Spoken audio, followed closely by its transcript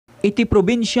Iti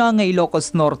probinsya nga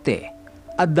Ilocos Norte,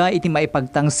 adda iti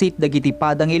maipagtangsit dagiti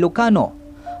padang Ilocano,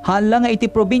 hala nga iti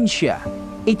probinsya,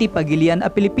 iti pagilian a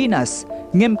Pilipinas,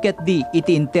 ngemket di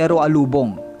iti intero a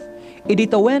lubong. Iti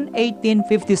tawen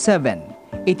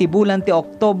 1857, iti bulan ti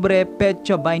Oktobre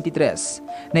petsa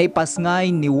 23, na ipasngay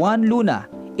ni Juan Luna,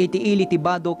 iti ili ti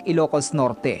Badoc, Ilocos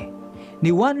Norte. Ni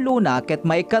Juan Luna ket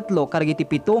maikatlo karagiti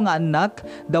pito nga anak,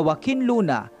 Joaquin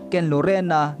Luna ken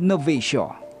Lorena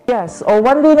Novicio. Yes,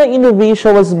 Juan Luna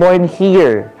Innovation was born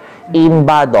here in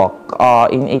Badoc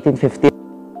in 1857.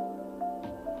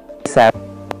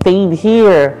 Stayed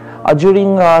here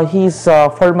during his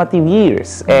formative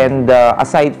years, and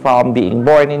aside from being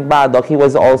born in Badoc, he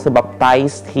was also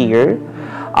baptized here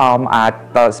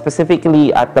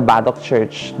specifically at the Badoc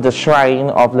Church, the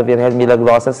Shrine of La Virgen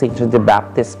Milagrosa, St. John the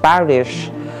Baptist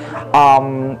Parish,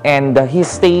 and he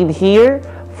stayed here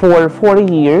for 4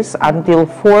 years until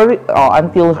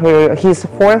his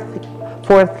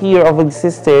fourth year of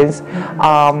existence.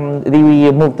 They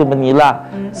moved to Manila.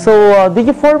 So the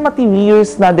formative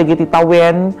years na dagiti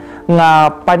tawen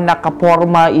nga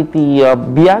panakaporma iti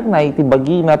biyag na iti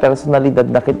bagina personalidad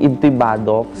na ket iti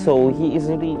Badoc. So he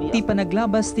is really Ti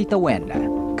panaglabas ti tawen,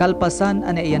 kalpasan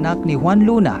ana iyanak ni Juan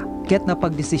Luna ket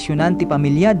napagdesisyonan ti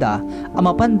pamilyada a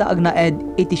mapandaag na ed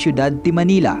iti syudad ti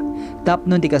Manila.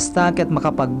 Tapnon ti kasta ket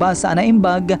makapagbasa ana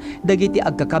imbag dagiti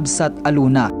agkakabsat a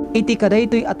Luna. Iti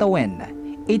kadaytoy atawen,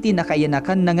 iti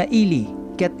nakayanakan na nga ili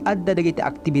ket adda dagiti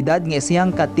aktibidad nga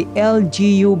isiyang kat ti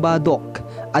LGU Badoc.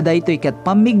 Adaytoy ket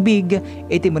pamigbig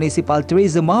iti Municipal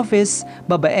Tourism Office,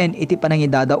 babaen iti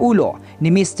panangidadaulo ni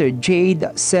Mr.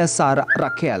 Jade Cesar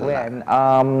Raquel. When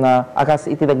akas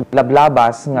iti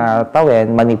naglablabas nga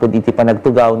tawen manipod iti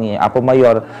panagtugaw ni Apo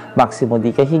Mayor Maximo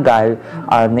Di Cahigal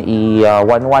na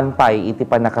i-115 iti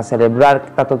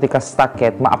panakaselebrar tato ti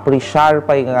kastaket maapresyar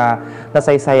pay nga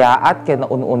nasaysayaat ken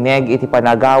naununeg iti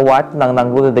panagawat nang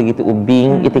nangluna dagiti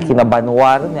ubing iti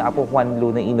kinabanwar ni Apo Juan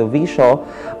Luna Innovation,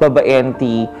 babaen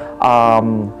ti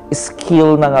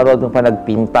skill na nga rod ng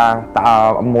panagpinta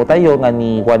mo tayo nga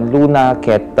ni Juan Luna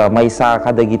ket maysa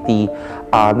kadagiti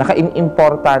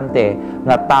naka-importante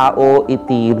nga tao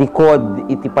iti likod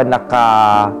iti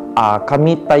panaka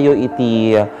kamit tayo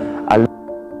iti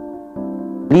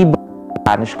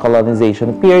Spanish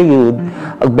colonization period,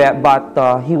 but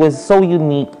he was so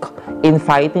unique in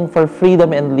fighting for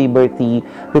freedom and liberty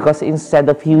because instead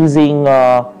of using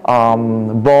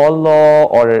bolo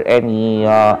or any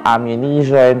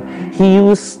ammunition, he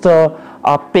used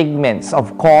pigments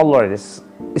of colors,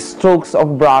 strokes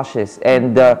of brushes,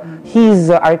 and his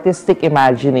artistic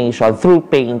imagination through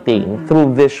painting,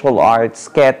 through visual arts,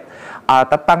 ket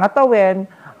tatangatawen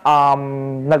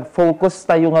nag-focus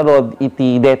tayo nga rod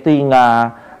iti detoy nga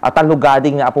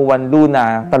talugading nga Apo Juan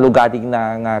Luna, talugading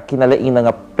nga kinalain nga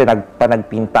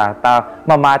panagpinta ta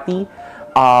mamati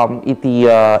iti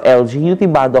LGU ti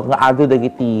Badoc nga ado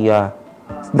dagiti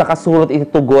nakasulot iti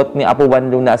tugot ni Apo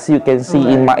Juan Luna, as you can see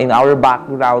in our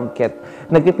background ket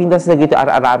nagpipintas dagiti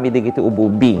arami dagiti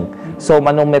ububing. So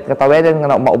manumet katawenan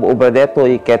nga maubo-ubo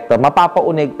detoy ket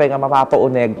mapapauneg pa nga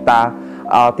mapapauneg ta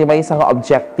ti may isang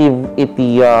objective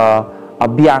iti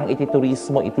biyang iti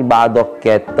turismo iti Badoc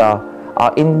ket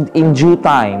in due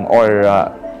time or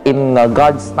in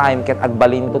God's time ket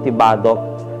agbalin to ti Badoc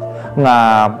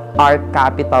nga art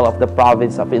capital of the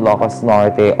province of Ilocos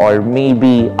Norte, or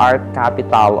maybe art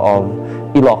capital of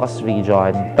Ilocos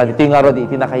region. Dito nga rod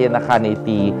iti nakayanakan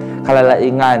iti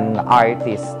kalalaingan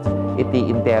artist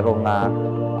iti intero nga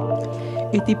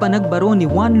iti panagbaro ni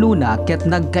Juan Luna ket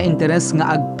nagka-interes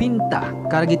nga agpinta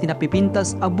karagiti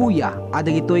napipintas abuya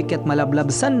adagitoy ket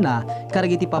malablabsan na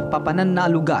karagiti papapanan na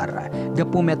lugar.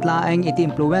 Gapumetlaeng iti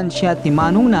impluwensya ti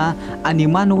manuna ani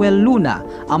Manuel Luna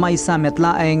amay sa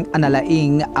metlaeng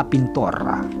analaing a pintor.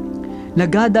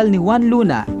 Nagadal ni Juan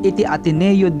Luna iti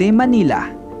Ateneo de Manila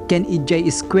ken ijay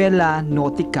Eskwela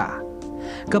Nautica.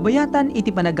 Kabayatan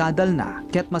iti panagadal na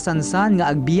ket masansan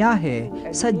nga agbiyahe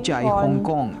sa Jai Hong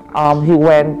Kong. He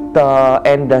went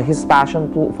and his passion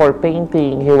for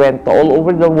painting, he went all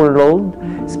over the world,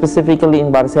 specifically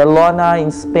in Barcelona,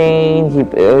 in Spain. He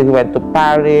went to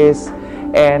Paris,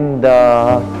 and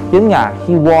yun nga,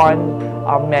 he won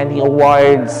many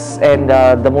awards, and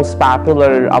the most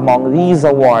popular among these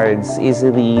awards is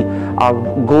the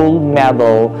gold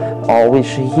medal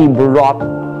which he brought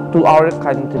to our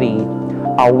country,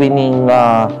 winning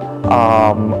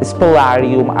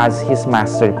Spolarium as his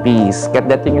masterpiece. Ket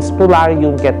dating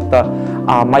Spolarium ket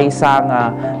may isa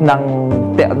nga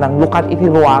nang lukat iti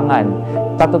ruangan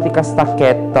tato ti kasta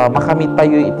ket makamit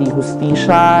tayo iti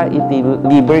hustisya, iti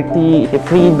liberty, iti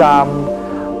freedom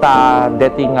makita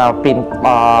dating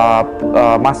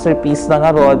masterpiece na nga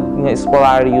rod nga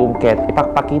espolarium ket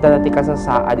ipakpakita natin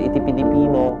kasasaan iti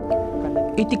Pilipino.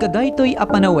 Iti kadaytoy a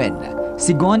panawen,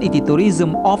 sigon iti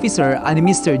tourism officer ani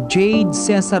Mr. Jade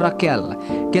Cesar Raquel,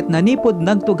 ket nanipod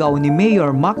nagtugaw ni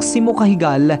Mayor Maximo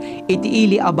Cahigal iti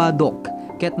ili a Badoc,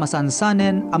 ket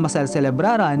masansanen a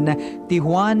masel-celebraran ti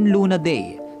Juan Luna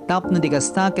Day. Tapno di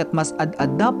kasta ket mas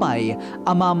ad-addapay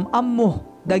amam-ammo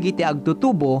dagiti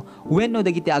agtutubo wenno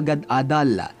dagiti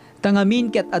agad-adal.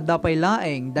 Tangamin ket addapay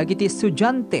laeng dagiti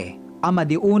estudyante ama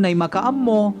di unay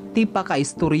makaammo ti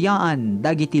pakaistoryaan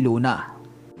dagiti Luna.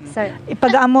 Sir,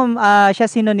 ipag-aamom siya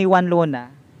sino ni Juan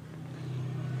Luna?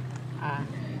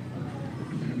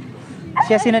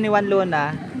 Siya sino ni Juan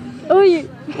Luna? Uy!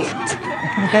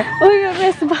 Uy,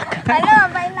 rest back. Hello,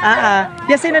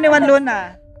 siya sino ni Juan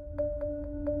Luna?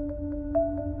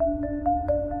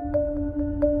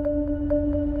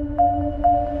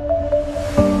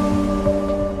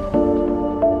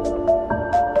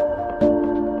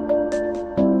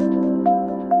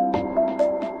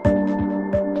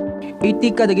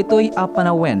 Iti kadagitoy a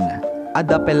panawen,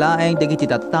 adapelaeng dagiti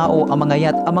tattao ang mga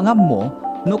yat ang mga mo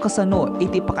no kasano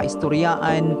iti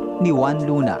pakaistoryaan ni Juan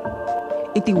Luna.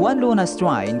 Iti Juan Luna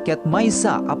Shrine ket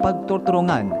maysa a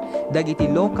pagturturungan dagiti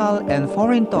local and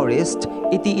foreign tourist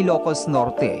iti Ilocos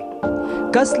Norte.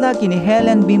 Kasla kini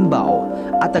Helen Bimbao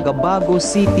at taga Bago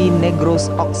City,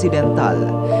 Negros Occidental.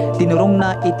 Tinurong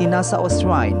na iti nasa o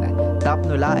shrine,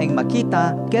 tapno laeng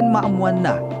makita ken maamuan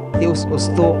na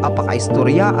tius-usto a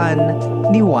pakaistoryaan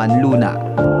ni Juan Luna.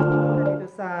 Dito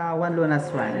sa Juan Luna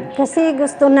Shrine. Kasi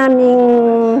gusto naming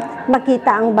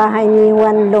makita ang bahay ni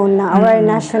Juan Luna, our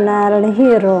national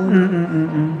hero.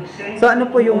 So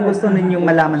ano po yung gusto ninyong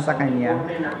malaman sa kanya?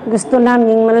 Gusto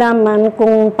naming malaman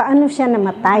kung paano siya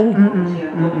namatay.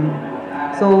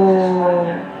 So,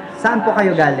 saan po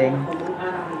kayo galing?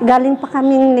 Galing pa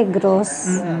kaming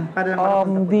Negros. Para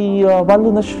lang The Juan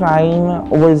Luna Shrine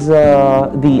was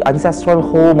the ancestral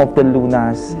home of the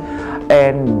Lunas,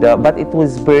 and but it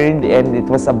was burned and it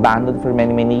was abandoned for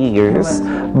many years.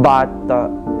 But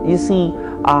you see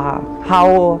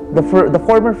how the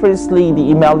former First Lady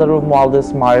Imelda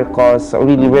Romualdez Marcos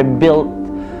really rebuilt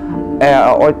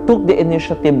or took the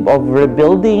initiative of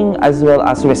rebuilding as well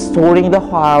as restoring the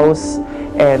house,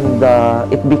 and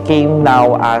it became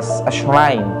now as a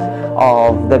shrine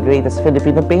of the greatest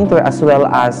Filipino painter as well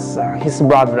as his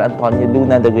brother Antonio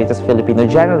Luna, the greatest Filipino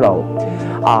general.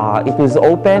 It was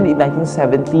opened in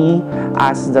 1970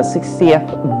 as the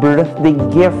 60th birthday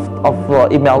gift of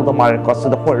Imelda Marcos to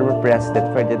the former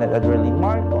President Ferdinand Adrian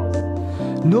Marcos.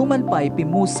 Numan pa'y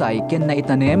pimusay ken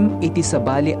naitanem iti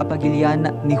sabali a pagilian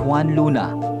ni Juan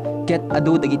Luna. Ket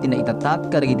adu dagiti na itatak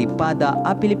kadagiti pada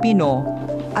a Pilipino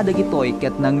adagitoy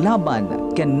ket nang laban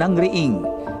ken nang riing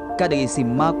kadagiti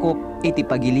simakop iti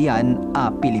pagilian a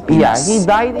Pilipinas. Yeah, he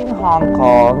died in Hong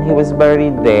Kong. He was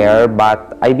buried there,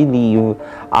 but I believe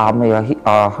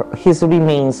his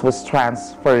remains was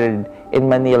transferred in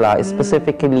Manila.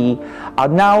 Specifically,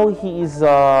 now he is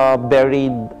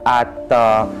buried at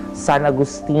San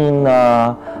Agustin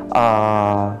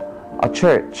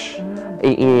church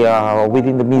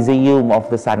within the museum of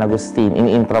the San Agustin in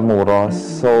Intramuros.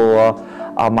 So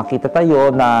makita tayo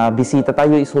na bisita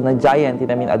tayo iso na giant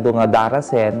tinamin ado nga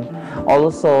darasen.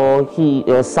 Also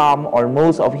some or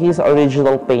most of his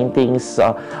original paintings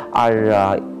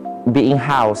are being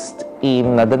housed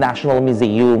in the National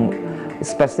Museum,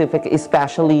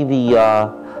 especially the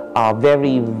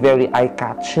very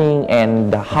eye-catching and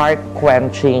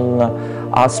heart-quenching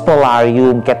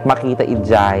spolarium ket makita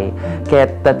ijay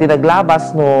ket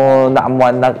tinaglabas no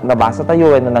naamuan nabasa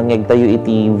tayo no nangyeg tayo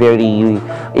iti very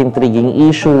intriguing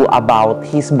issue about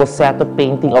his boceto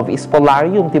painting of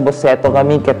spolarium. Ti boceto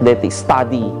kami ket deti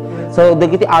study. So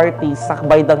dagiti artist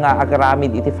sakbay da nga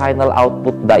agaramid iti final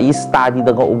output da i-study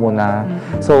da nga umuna.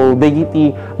 So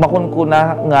dagiti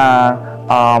makunkuna nga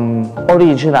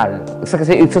original.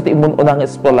 Kasi ito imun unang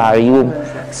spolarium.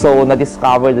 So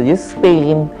na-discover the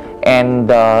Spain, and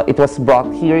it was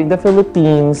brought here in the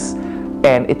Philippines,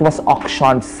 and it was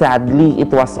auctioned. Sadly,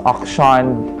 it was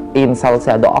auctioned in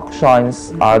Salcedo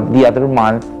Auctions the other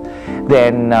month.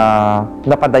 Then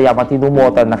napadaya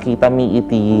matinumota nakita mi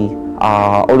iti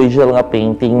original nga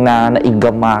painting na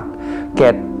naigamak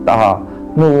ket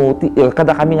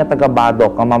kada kami nga taga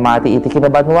Badoc nga mamati iti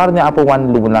kinabanwar niya Apo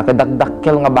Juan Luna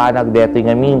kadakdakkel nga banag deto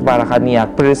nga min para kaniya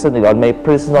personal on my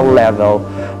personal level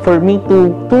for me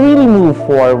to really move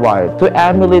forward, to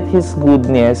emulate his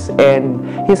goodness and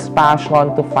his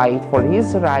passion to fight for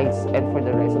his rights and for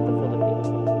the rights of the Philippines.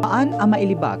 Paan ang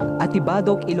mailibak at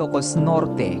Badoc Ilocos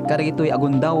Norte karagitoy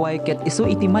agundaway ket isu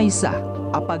iti maysa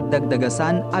apag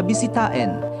dagdagasan a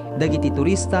bisitaen dagiti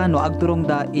turista no agturong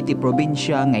da iti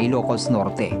probinsya nga Ilocos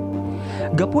Norte.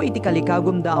 Gapo iti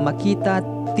kalikagom da makita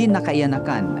ti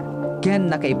nakaiyanakan ken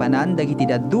nakaipanan dagiti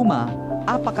dadduma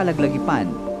a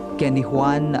pakalaglagipan ken ni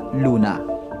Juan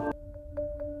Luna.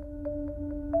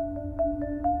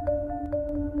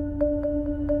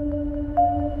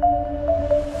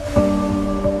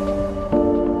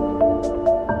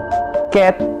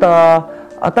 Ket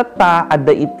atata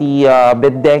adda iti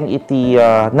bedeng iti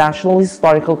National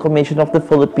Historical Commission of the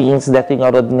Philippines dati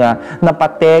nga rod nga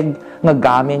napateg nga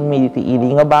gamen mi iti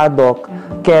ili nga Badoc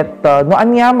ket no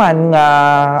anyaman nga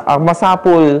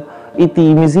masapul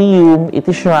iti museum,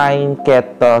 iti shrine,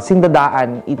 ket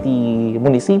sindadaan iti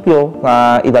munisipyo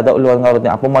nga idadauluan nga ron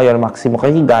ni Apo Mayor Maximo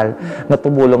Cahigal nga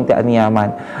tumulong ti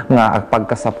anyaman nga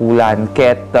pagkasapulan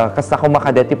ket kasta ko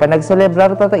makadeti pa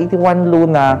nagselebrar ta iti Juan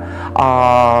Luna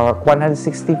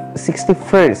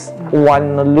 161st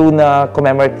Juan Luna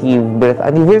commemorative birth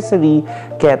anniversary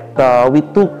ket we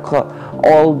took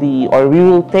we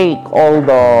will take all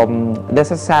the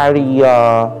necessary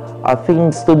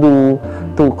things to do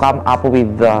to come up with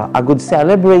a good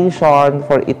celebration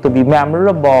for it to be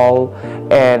memorable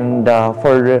and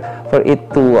for it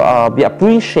to be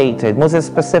appreciated, most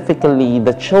specifically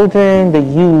the children, the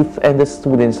youth, and the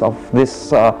students of this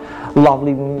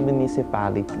lovely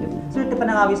municipality. Sir, iti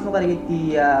panangawis mo ka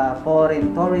iti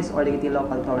foreign tourists or iti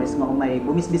local tourists mo kung may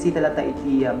bumisbisita lata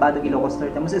iti Badoc Ilocos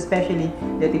Norte, most especially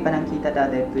iti panangkita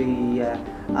dati iti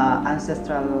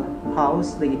ancestral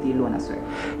house iti Luna, sir.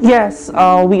 Yes,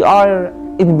 we are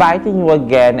inviting you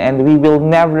again, and we will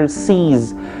never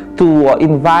cease to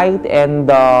invite and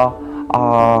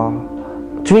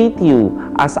treat you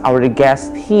as our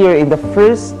guest here in the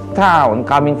first town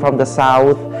coming from the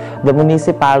south, the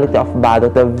municipality of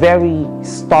Badoc, the very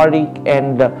historic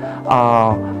and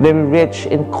very rich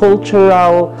in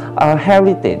cultural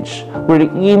heritage,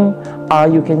 wherein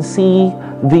you can see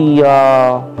the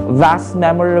vast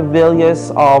memorabilia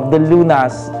of the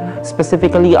Lunas,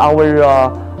 specifically our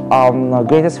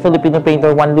greatest Filipino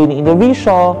painter Juan Luna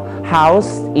Indovisio,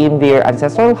 housed in their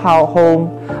ancestral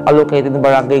home located in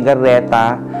Barangay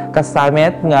Garreta,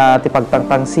 kasamet nga ti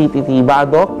pagtangtang city ti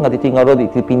Badoc nga dito nga rod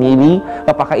iti pinili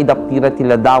napakaidaptira ti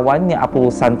ladawan ni Apo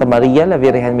Santa Maria la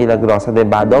Virgen Milagrosa de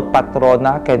Badoc,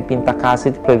 patrona ken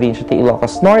Pintacasit provincia ti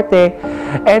Ilocos Norte,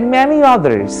 and many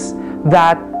others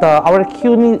that our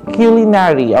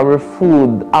culinary, our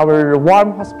food, our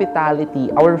warm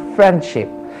hospitality, our friendship,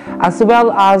 as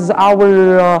well as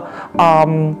our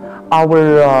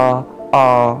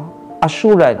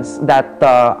assurance that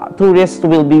tourists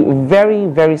will be very,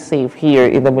 very safe here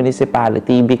in the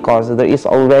municipality because there is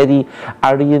already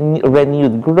a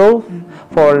renewed growth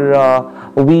for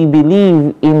we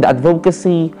believe in the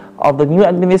advocacy of the new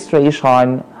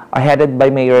administration headed by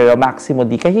Mayor Maximo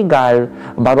D. Cahigal,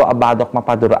 baro Badoc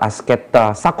mapaduraas ket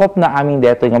sakop na amin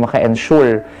dito nga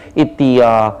maka-ensure iti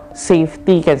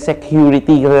safety and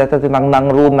security dito tinang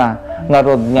nangruna nga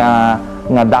rod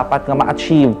nga dapat nga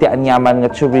ma-achieve ti anyaman nga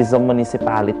tourism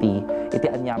municipality iti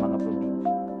anyaman nga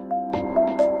probinsya.